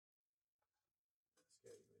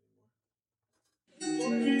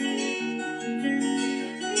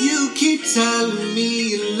You keep telling me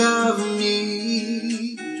you love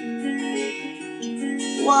me.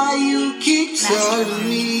 Why you keep telling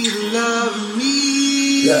me you love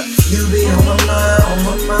me? Yeah, you be on my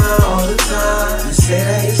mind all the time. You say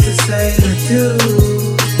that it's the same with you.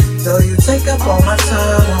 Though you take up all my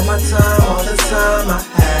time, all the time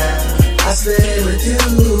I spend it with you.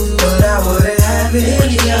 But I wouldn't have it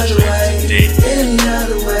any other way.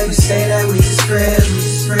 You say that we just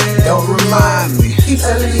friends, Don't remind me. Keep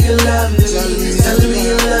telling me you love me, telling me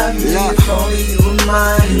you love me. If only you were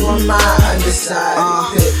mine,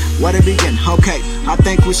 undecided. Where to begin? Okay, I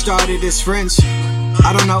think we started as friends.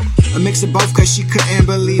 I don't know, a mix of both, cause she couldn't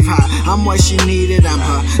believe how I'm what she needed. I'm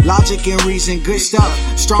her logic and reason, good stuff.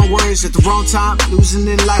 Strong words at the wrong time, losing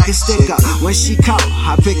it like a sticker. When she call,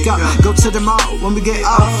 I pick up, go to the mall when we get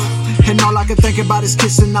off. And all I can think about is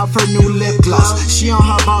kissing off her new lip gloss. She on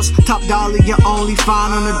her boss, top dollar, you're only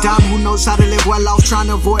fine on a dime. Who knows how to live well off, trying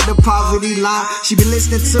to avoid the poverty line. She be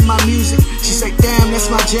listening to my music, she say, damn, that's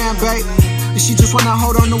my jam, babe. And she just wanna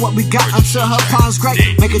hold on to what we got until her palms great.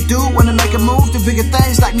 Make a dude wanna make a move to bigger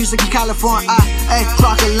things like music in California.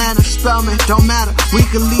 Clark Atlanta, Spellman, don't matter. We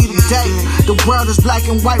can lead a day. The world is black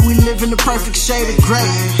and white, we live in the perfect shade of gray.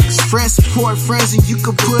 Friends support friends and you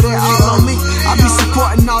can put it all on me. I be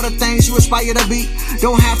supporting all the things you aspire to be.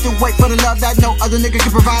 Don't have to wait for the love that no other nigga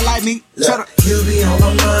can provide like me. Cheddar. You be on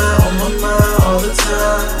my mind all the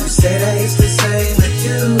time. You say that it's the same with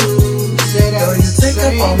you. Though you take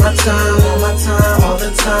up all my time, all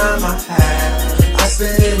the time I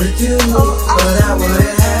spend it with you. But I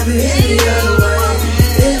wouldn't have it any other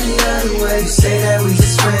way. You say that we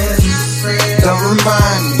just friends, don't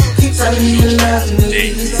remind me. Keep telling me you love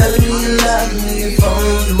me, keep telling me you love me. If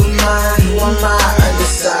only you were mine,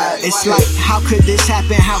 undecided. It's like, how could this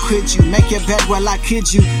happen? How could you make your bed? Well, I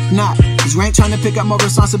kid you not. Cause we ain't trying to pick up more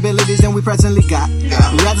responsibilities than we presently got.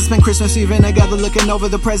 We'd rather spend Christmas Eve together looking over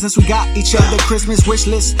the presents we got each other. Christmas wish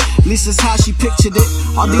list, at least is how she pictured it.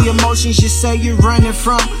 All the emotions you say you're running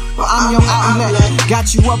from, well, I'm your outlet.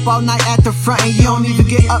 Got you up all night at the front and you don't even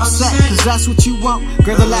get upset. Cause that's what you want,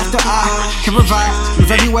 girl, the laughter I can provide.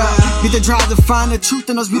 Very well, be the drive to find the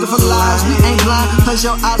truth in those beautiful lies. We ain't blind, cause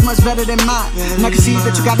your eyes much better than mine. And I can see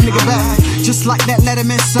that you got a nigga back, just like that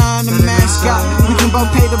Letterman son and mascot. We can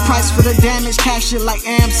both pay the price for the damage, cash it like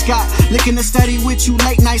Am Scott. Looking to study with you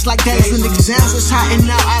late nights like days when exams was hot. And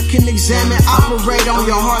now I can examine, operate on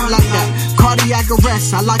your heart like that. Cardiac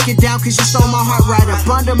arrest, I lock it down cause you stole my heart right up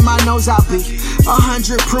under my nose. I'll be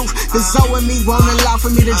 100 proof. The Zoe and me won't allow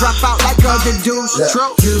for me to drop out like other dudes.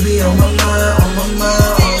 True. You be on my mind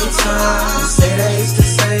all the time. You say that it's the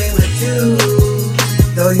same with you.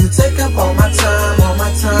 Though you take up all my time, all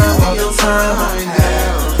the time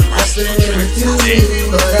I spend it with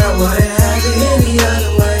you. But I wouldn't